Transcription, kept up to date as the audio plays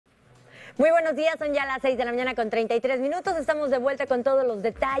Muy buenos días, son ya las 6 de la mañana con 33 minutos. Estamos de vuelta con todos los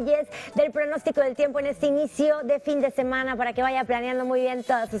detalles del pronóstico del tiempo en este inicio de fin de semana para que vaya planeando muy bien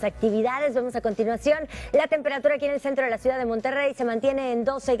todas sus actividades. Vemos a continuación la temperatura aquí en el centro de la ciudad de Monterrey se mantiene en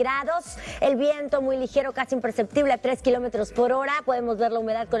 12 grados. El viento muy ligero, casi imperceptible a 3 kilómetros por hora. Podemos ver la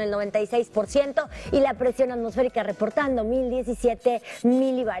humedad con el 96% y la presión atmosférica reportando 1017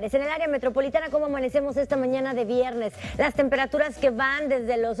 milibares. En el área metropolitana, ¿cómo amanecemos esta mañana de viernes? Las temperaturas que van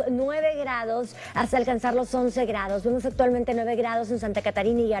desde los 9 grados hasta alcanzar los 11 grados. Vemos actualmente 9 grados en Santa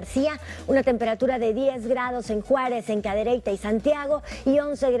Catarina y García, una temperatura de 10 grados en Juárez, en Cadereyta y Santiago, y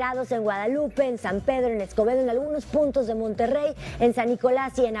 11 grados en Guadalupe, en San Pedro, en Escobedo, en algunos puntos de Monterrey, en San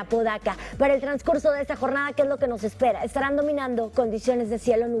Nicolás y en Apodaca. Para el transcurso de esta jornada, ¿qué es lo que nos espera? Estarán dominando condiciones de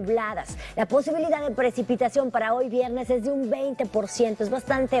cielo nubladas. La posibilidad de precipitación para hoy viernes es de un 20%, es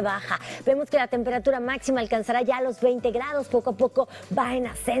bastante baja. Vemos que la temperatura máxima alcanzará ya los 20 grados, poco a poco va en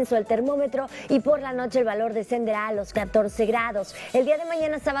ascenso el termómetro y por la noche el valor descenderá a los 14 grados. El día de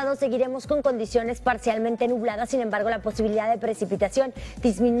mañana sábado seguiremos con condiciones parcialmente nubladas, sin embargo la posibilidad de precipitación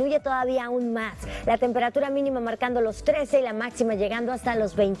disminuye todavía aún más. La temperatura mínima marcando los 13 y la máxima llegando hasta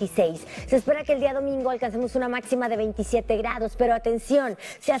los 26. Se espera que el día domingo alcancemos una máxima de 27 grados, pero atención,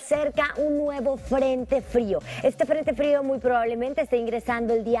 se acerca un nuevo frente frío. Este frente frío muy probablemente esté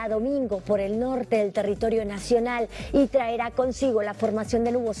ingresando el día domingo por el norte del territorio nacional y traerá consigo la formación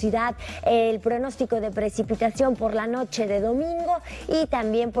de nubosidad, el pronóstico de precipitación por la noche de domingo y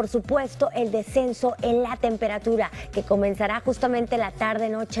también, por supuesto, el descenso en la temperatura que comenzará justamente la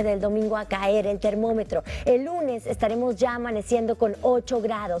tarde-noche del domingo a caer el termómetro. El lunes estaremos ya amaneciendo con 8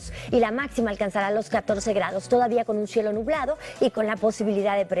 grados y la máxima alcanzará los 14 grados, todavía con un cielo nublado y con la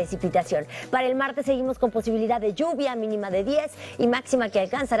posibilidad de precipitación. Para el martes seguimos con posibilidad de lluvia, mínima de 10 y máxima que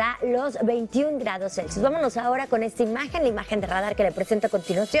alcanzará los 21 grados Celsius. Vámonos ahora con esta imagen, la imagen de radar que le presento a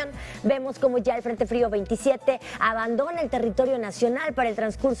continuación. Vemos como ya el Frente Frío 27 abandona el territorio nacional para el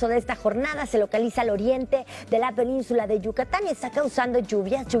transcurso de esta jornada. Se localiza al oriente de la península de Yucatán y está causando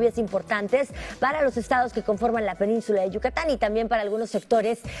lluvias importantes para los estados que conforman la península de Yucatán y también para algunos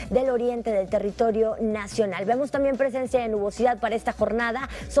sectores del oriente del territorio nacional. Vemos también presencia de nubosidad para esta jornada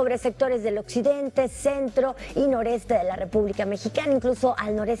sobre sectores del occidente, centro y noreste de la República Mexicana. Incluso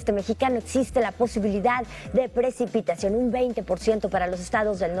al noreste mexicano existe la posibilidad de precipitación, un 20% para los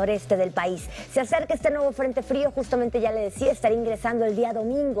estados del noreste del país. Se acerca este nuevo frente frío, justamente ya le decía, estará ingresando el día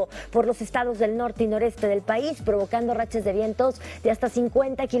domingo por los estados del norte y noreste del país, provocando rachas de vientos de hasta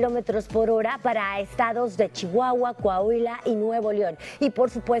 50 kilómetros por hora para estados de Chihuahua, Coahuila y Nuevo León. Y por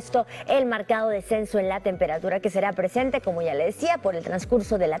supuesto, el marcado descenso en la temperatura que será presente, como ya le decía, por el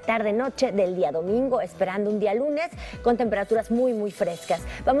transcurso de la tarde-noche del día domingo, esperando un día lunes con temperaturas muy frescas.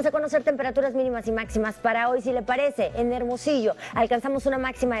 Vamos a conocer temperaturas mínimas y máximas para hoy, si le parece. En Hermosillo alcanzamos una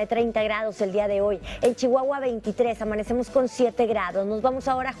máxima de 30 grados el día de hoy. En Chihuahua 23, amanecemos con 7 grados. Nos vamos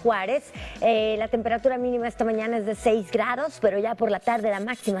ahora a Juárez. La temperatura mínima esta mañana es de 6 grados, pero ya por la tarde la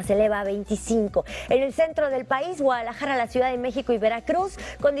máxima se eleva a 25. En el centro del país, Guadalajara, la Ciudad de México y Veracruz,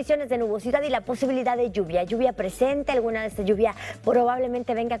 condiciones de nubosidad y la posibilidad de lluvia. Lluvia presente, alguna de esta lluvia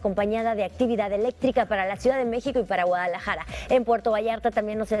probablemente venga acompañada de actividad eléctrica para la Ciudad de México y para Guadalajara. En Puerto Vallarta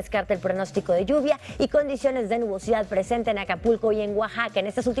también no se descarta el pronóstico de lluvia y condiciones de nubosidad presente en Acapulco y en Oaxaca. En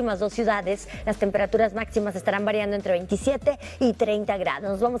estas últimas dos ciudades, las temperaturas máximas estarán variando entre 27 y 30 grados.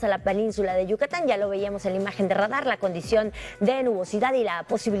 Nos vamos a la península de Yucatán, ya lo veíamos en la imagen de radar, la condición de nubosidad y la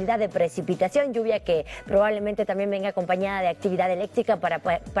posibilidad de precipitación, lluvia que probablemente también venga acompañada de actividad eléctrica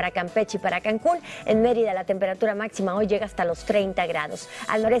para Campeche y para Cancún. En Mérida la temperatura máxima hoy llega hasta los 30 grados.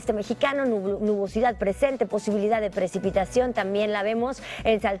 Al noreste mexicano, nubosidad presente, posibilidad de precipitación también la vemos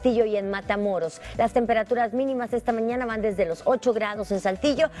en Saltillo y en Matamoros. Las temperaturas mínimas esta mañana van desde los 8 grados en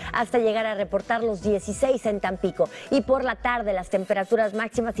Saltillo hasta llegar a reportar los 16 en Tampico. Y por la tarde las temperaturas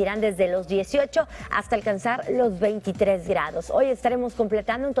máximas irán desde los 18 hasta alcanzar los 23 grados. Hoy estaremos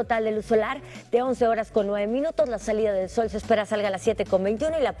completando un total de luz solar de 11 horas con 9 minutos. La salida del sol se espera salga a las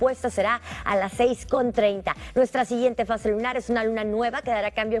 7:21 y la puesta será a las 6:30. Nuestra siguiente fase lunar es una luna nueva que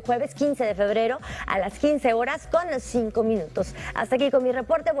dará cambio el jueves 15 de febrero a las 15 horas con 5 minutos. Hasta aquí con mi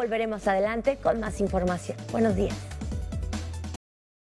reporte, volveremos adelante con más información. Buenos días.